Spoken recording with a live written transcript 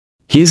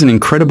Here's an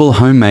incredible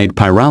homemade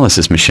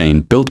pyrolysis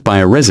machine built by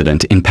a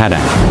resident in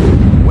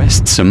Padang,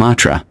 West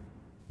Sumatra.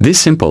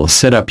 This simple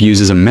setup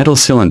uses a metal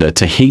cylinder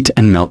to heat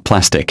and melt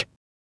plastic,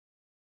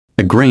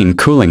 a green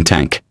cooling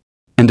tank,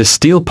 and a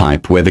steel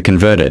pipe where the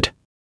converted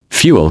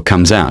fuel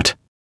comes out.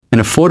 An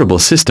affordable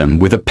system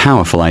with a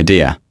powerful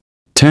idea,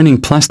 turning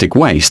plastic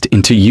waste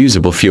into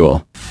usable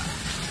fuel.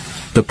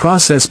 The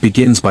process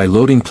begins by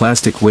loading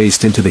plastic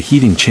waste into the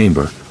heating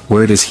chamber,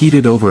 where it is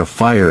heated over a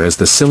fire as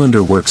the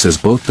cylinder works as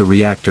both the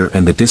reactor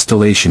and the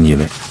distillation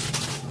unit.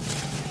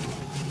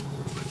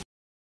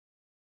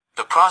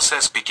 The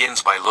process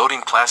begins by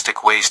loading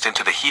plastic waste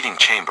into the heating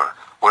chamber,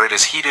 where it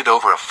is heated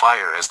over a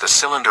fire as the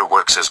cylinder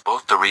works as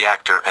both the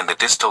reactor and the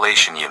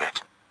distillation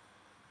unit.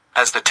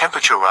 As the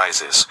temperature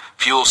rises,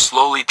 fuel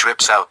slowly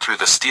drips out through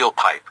the steel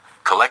pipe,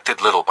 collected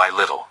little by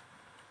little.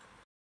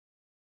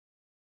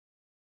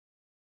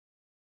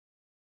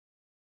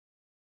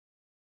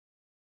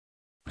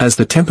 As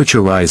the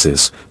temperature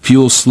rises,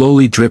 fuel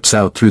slowly drips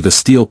out through the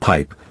steel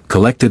pipe,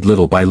 collected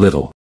little by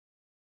little.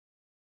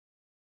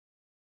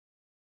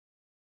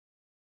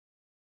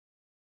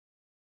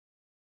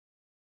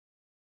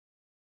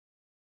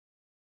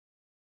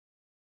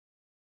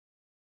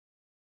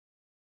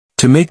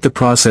 To make the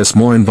process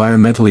more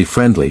environmentally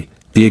friendly,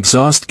 the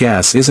exhaust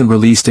gas isn't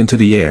released into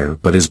the air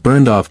but is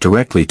burned off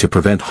directly to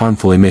prevent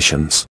harmful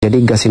emissions.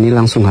 Jadi gas ini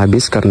langsung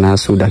habis karena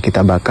sudah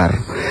kita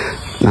bakar.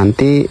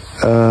 Nanti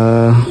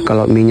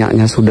kalau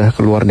minyaknya sudah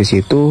keluar di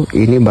situ,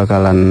 ini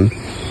bakalan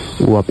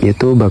uapnya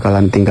itu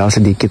bakalan tinggal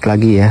sedikit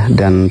lagi ya,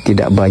 dan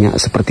tidak banyak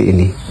seperti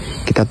ini.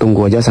 Kita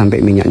tunggu aja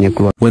sampai minyaknya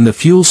keluar. When the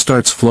fuel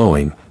starts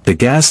flowing, the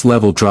gas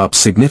level drops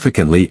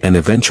significantly and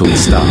eventually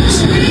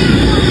stops.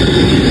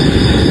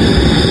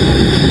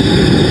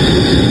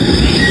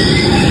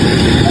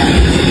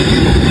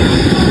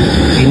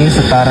 Ini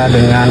setara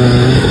dengan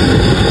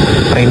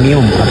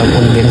premium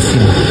ataupun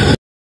bensin.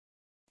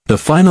 The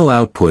final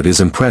output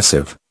is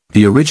impressive.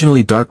 The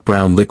originally dark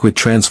brown liquid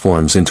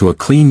transforms into a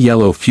clean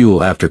yellow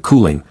fuel after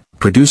cooling,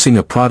 producing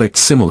a product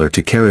similar to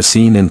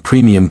kerosene and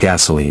premium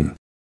gasoline.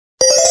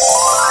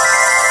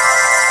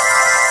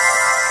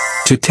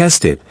 To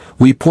test it,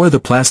 we pour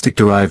the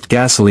plastic-derived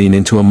gasoline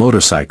into a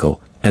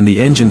motorcycle, and the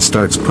engine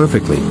starts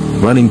perfectly,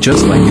 running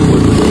just like it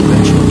would with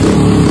conventional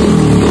fuel.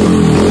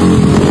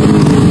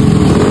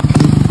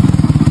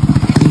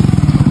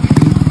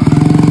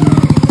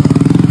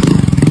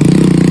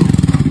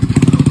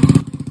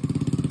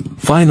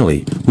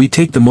 Finally, we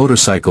take the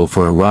motorcycle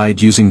for a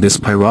ride using this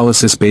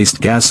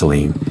pyrolysis-based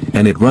gasoline,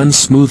 and it runs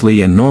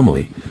smoothly and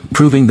normally,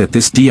 proving that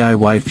this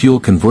DIY fuel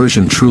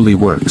conversion truly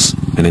works,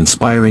 an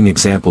inspiring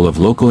example of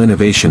local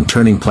innovation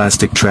turning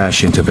plastic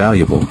trash into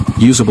valuable,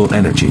 usable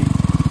energy.